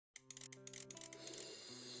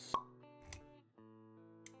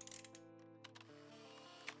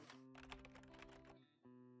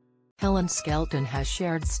Helen Skelton has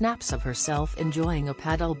shared snaps of herself enjoying a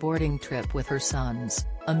paddleboarding trip with her sons,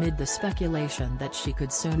 amid the speculation that she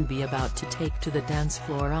could soon be about to take to the dance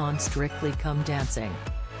floor on Strictly Come Dancing.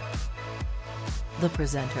 The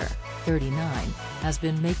presenter, 39, has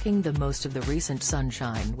been making the most of the recent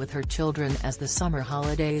sunshine with her children as the summer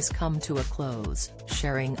holidays come to a close,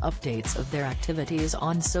 sharing updates of their activities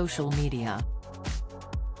on social media.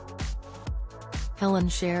 Helen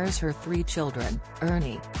shares her three children,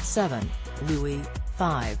 Ernie, 7, Louis,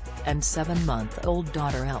 5, and 7-month-old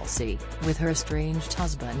daughter Elsie, with her estranged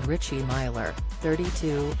husband Richie Myler,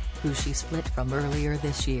 32, who she split from earlier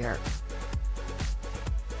this year.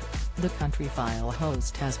 The Countryfile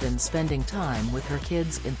host has been spending time with her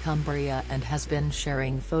kids in Cumbria and has been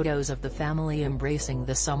sharing photos of the family embracing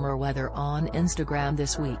the summer weather on Instagram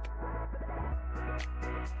this week.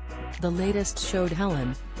 The latest showed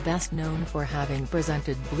Helen, best known for having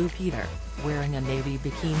presented Blue Peter, wearing a navy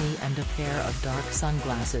bikini and a pair of dark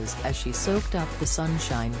sunglasses as she soaked up the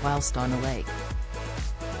sunshine whilst on a lake.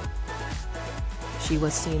 She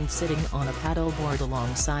was seen sitting on a paddleboard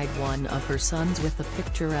alongside one of her sons with the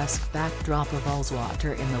picturesque backdrop of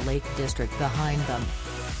Ullswater in the Lake District behind them.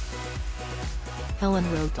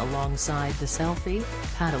 Helen wrote alongside the selfie,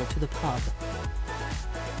 "Paddle to the pub.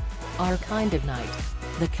 Our kind of night."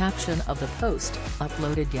 The caption of the post,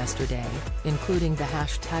 uploaded yesterday, including the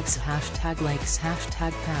hashtags #lakes,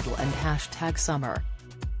 #paddle and #summer.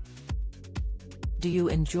 Do you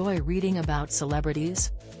enjoy reading about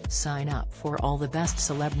celebrities? Sign up for all the best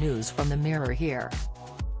celeb news from the Mirror here.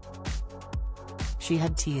 She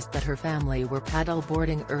had teased that her family were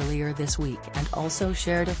paddleboarding earlier this week and also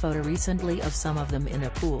shared a photo recently of some of them in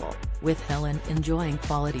a pool, with Helen enjoying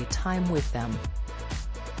quality time with them.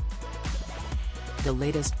 The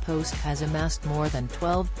latest post has amassed more than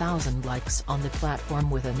 12,000 likes on the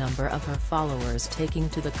platform, with a number of her followers taking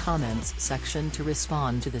to the comments section to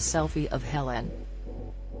respond to the selfie of Helen.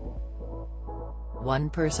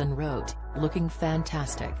 One person wrote, "Looking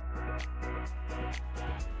fantastic.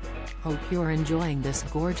 Hope you're enjoying this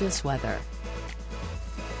gorgeous weather."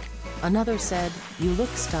 Another said, "You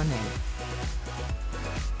look stunning."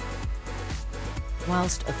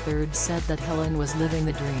 Whilst a third said that Helen was living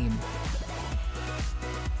the dream.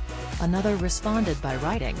 Another responded by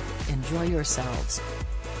writing, "Enjoy yourselves.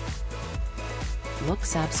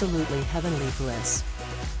 Looks absolutely heavenly bliss."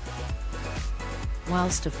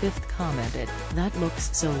 Whilst a fifth commented, "That looks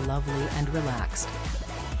so lovely and relaxed.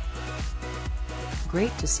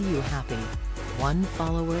 Great to see you happy." One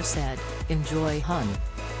follower said, "Enjoy, hun.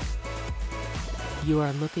 You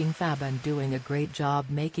are looking fab and doing a great job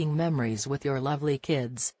making memories with your lovely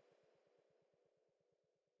kids."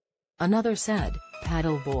 Another said,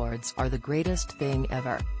 "Paddleboards are the greatest thing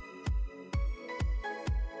ever."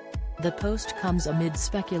 The post comes amid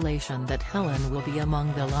speculation that Helen will be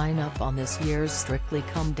among the lineup on this year's Strictly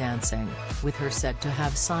Come Dancing, with her said to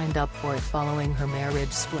have signed up for it following her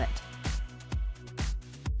marriage split.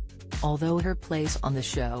 Although her place on the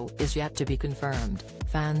show is yet to be confirmed,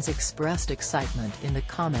 fans expressed excitement in the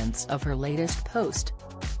comments of her latest post.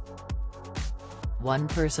 One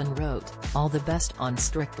person wrote, "All the best on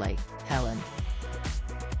Strictly, Helen.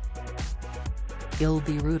 I'll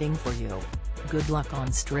be rooting for you. Good luck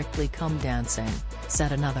on Strictly Come Dancing,"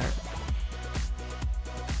 said another.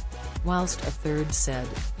 Whilst a third said,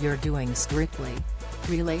 "You're doing Strictly?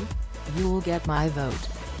 Really? You'll get my vote."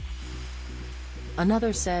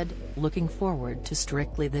 Another said, "Looking forward to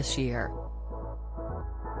Strictly this year.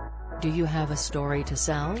 Do you have a story to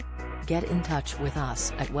sell? Get in touch with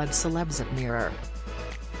us at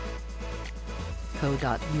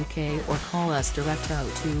webcelebs@mirror.co.uk or call us direct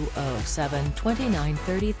 0207 29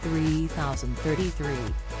 33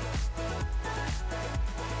 033.